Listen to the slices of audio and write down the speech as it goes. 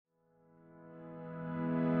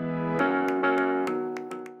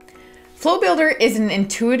Flow Builder is an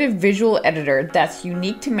intuitive visual editor that's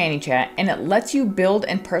unique to ManyChat, and it lets you build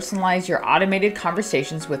and personalize your automated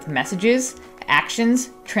conversations with messages,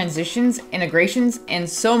 actions, transitions, integrations, and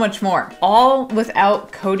so much more, all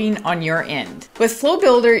without coding on your end. With Flow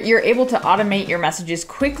Builder, you're able to automate your messages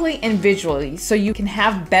quickly and visually so you can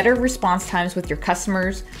have better response times with your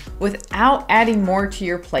customers without adding more to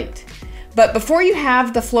your plate. But before you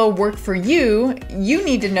have the flow work for you, you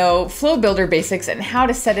need to know Flow Builder basics and how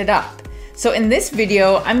to set it up. So in this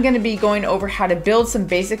video, I'm going to be going over how to build some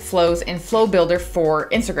basic flows in Flow Builder for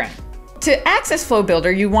Instagram. To access Flow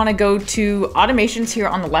Builder, you want to go to Automations here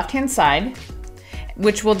on the left-hand side,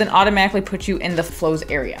 which will then automatically put you in the flows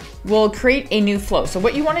area. We'll create a new flow. So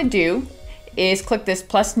what you want to do is click this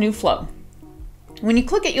plus new flow. When you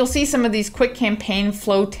click it, you'll see some of these quick campaign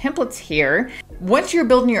flow templates here. Once you're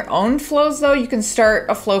building your own flows though, you can start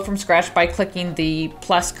a flow from scratch by clicking the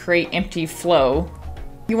plus create empty flow.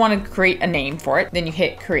 You want to create a name for it, then you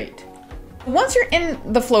hit create. Once you're in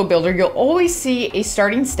the Flow Builder, you'll always see a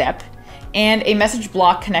starting step and a message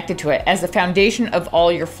block connected to it as the foundation of all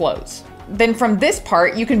your flows. Then from this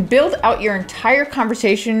part, you can build out your entire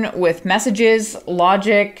conversation with messages,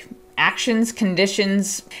 logic, actions,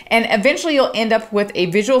 conditions, and eventually you'll end up with a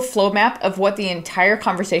visual flow map of what the entire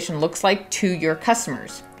conversation looks like to your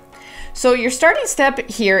customers. So your starting step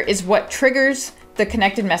here is what triggers the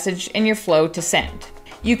connected message in your flow to send.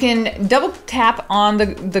 You can double tap on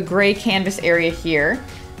the gray canvas area here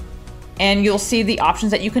and you'll see the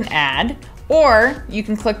options that you can add, or you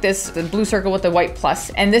can click the blue circle with the white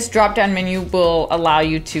plus, and this drop down menu will allow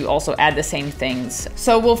you to also add the same things.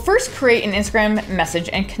 So we'll first create an Instagram message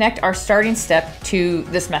and connect our starting step to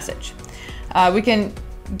this message. We can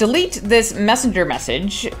delete this messenger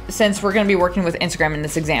message since we're going to be working with Instagram in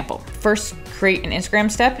this example. First create an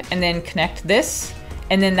Instagram step and then connect this.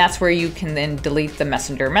 And then that's where you can then delete the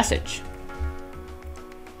messenger message.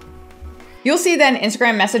 You'll see that an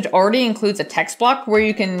Instagram message already includes a text block where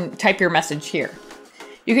you can type your message here.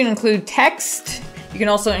 You can include text, you can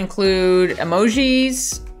also include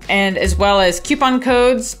emojis, and as well as coupon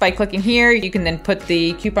codes. By clicking here, you can then put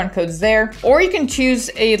the coupon codes there. Or you can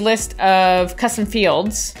choose a list of custom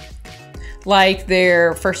fields, like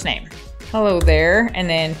their first name. Hello there, and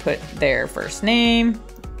then put their first name,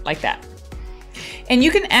 like that. And you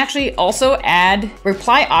can actually also add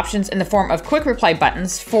reply options in the form of quick reply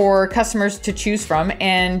buttons for customers to choose from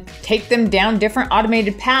and take them down different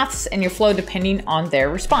automated paths in your flow depending on their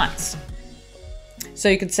response. So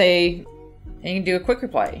you could say, and you can do a quick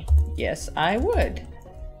reply. Yes, I would.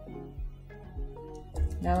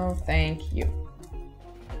 No, thank you.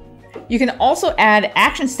 You can also add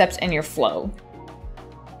action steps in your flow.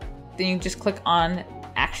 Then you just click on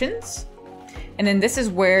actions. And then this is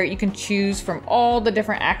where you can choose from all the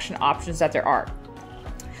different action options that there are.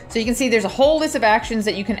 So you can see there's a whole list of actions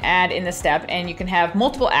that you can add in the step, and you can have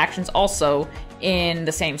multiple actions also in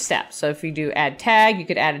the same step. So if you do add tag, you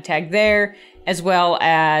could add a tag there, as well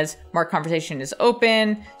as mark conversation is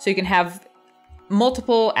open. So you can have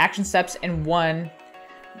multiple action steps in one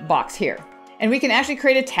box here. And we can actually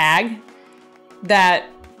create a tag that,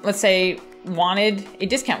 let's say, wanted a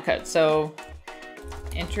discount code. So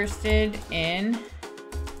interested in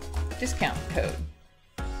discount code.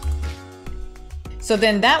 So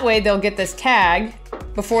then that way they'll get this tag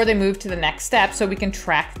before they move to the next step so we can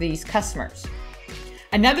track these customers.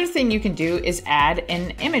 Another thing you can do is add an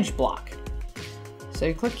image block. So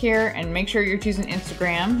you click here and make sure you're choosing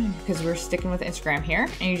Instagram because we're sticking with Instagram here,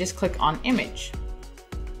 and you just click on image.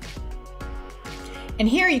 And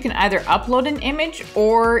here you can either upload an image,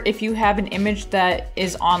 or if you have an image that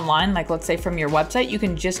is online, like let's say from your website, you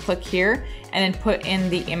can just click here and then put in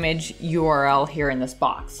the image URL here in this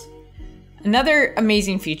box. Another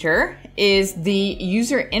amazing feature is the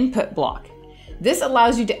user input block. This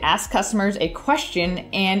allows you to ask customers a question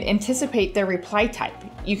and anticipate their reply type.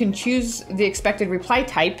 You can choose the expected reply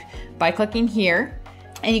type by clicking here,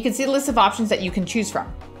 and you can see the list of options that you can choose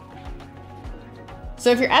from. So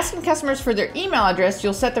if you're asking customers for their email address,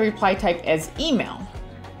 you'll set the reply type as email.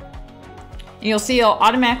 And you'll see it'll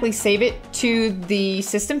automatically save it to the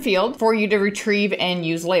system field for you to retrieve and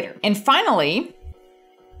use later. And finally,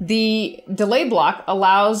 the delay block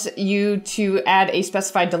allows you to add a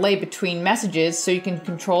specified delay between messages so you can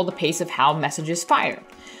control the pace of how messages fire.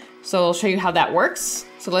 So I'll show you how that works.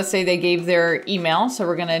 So let's say they gave their email. So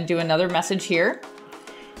we're gonna do another message here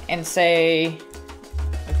and say,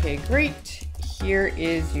 okay, great. Here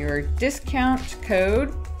is your discount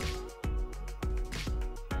code.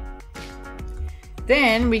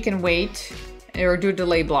 Then we can wait or do a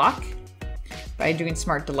delay block by doing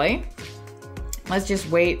smart delay. Let's just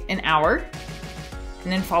wait an hour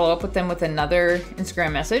and then follow up with them with another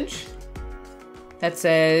Instagram message that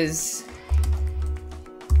says,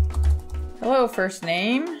 hello, first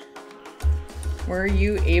name. Were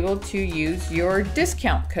you able to use your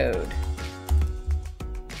discount code?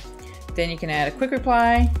 Then you can add a quick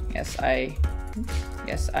reply. Yes, I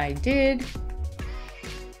did.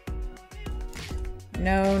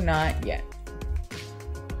 No, not yet.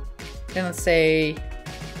 Then let's say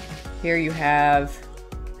here you have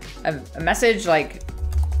a message like,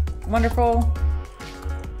 wonderful.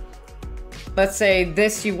 Let's say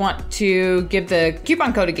this, you want to give the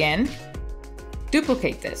coupon code again.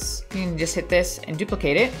 Duplicate this. You can just hit this and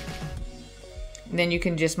duplicate it. And then you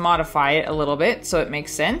can just modify it a little bit so it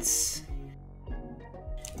makes sense.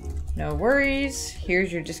 No worries.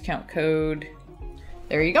 Here's your discount code.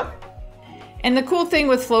 There you go. And the cool thing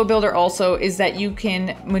with Flow Builder also is that you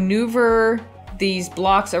can maneuver these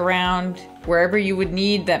blocks around wherever you would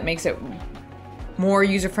need. That makes it more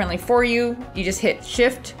user-friendly for you. You just hit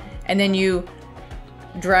Shift and then you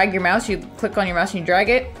drag your mouse. You click on your mouse and you drag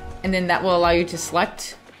it, and then that will allow you to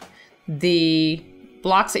select the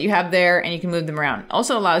blocks that you have there and you can move them around.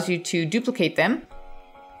 Also allows you to duplicate them.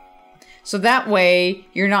 So that way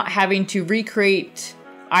you're not having to recreate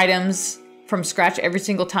items from scratch every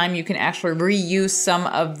single time. You can actually reuse some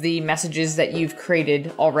of the messages that you've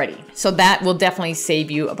created already. So that will definitely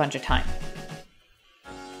save you a bunch of time.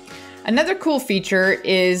 Another cool feature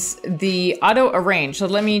is the auto arrange. So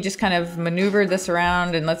let me just kind of maneuver this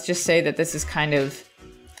around, and let's just say that this is kind of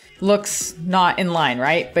looks not in line,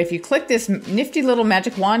 right? But if you click this nifty little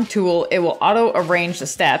magic wand tool, it will auto arrange the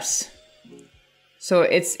steps so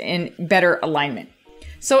it's in better alignment.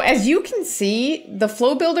 So as you can see, the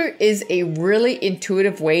Flow Builder is a really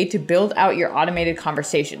intuitive way to build out your automated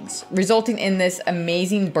conversations, resulting in this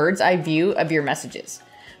amazing bird's eye view of your messages.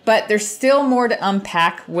 But there's still more to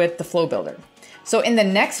unpack with the Flow Builder. So in the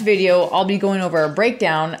next video, I'll be going over a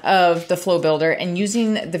breakdown of the Flow Builder and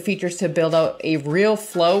using the features to build out a real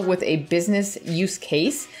flow with a business use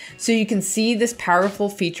case so you can see this powerful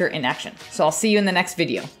feature in action. So I'll see you in the next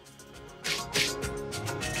video.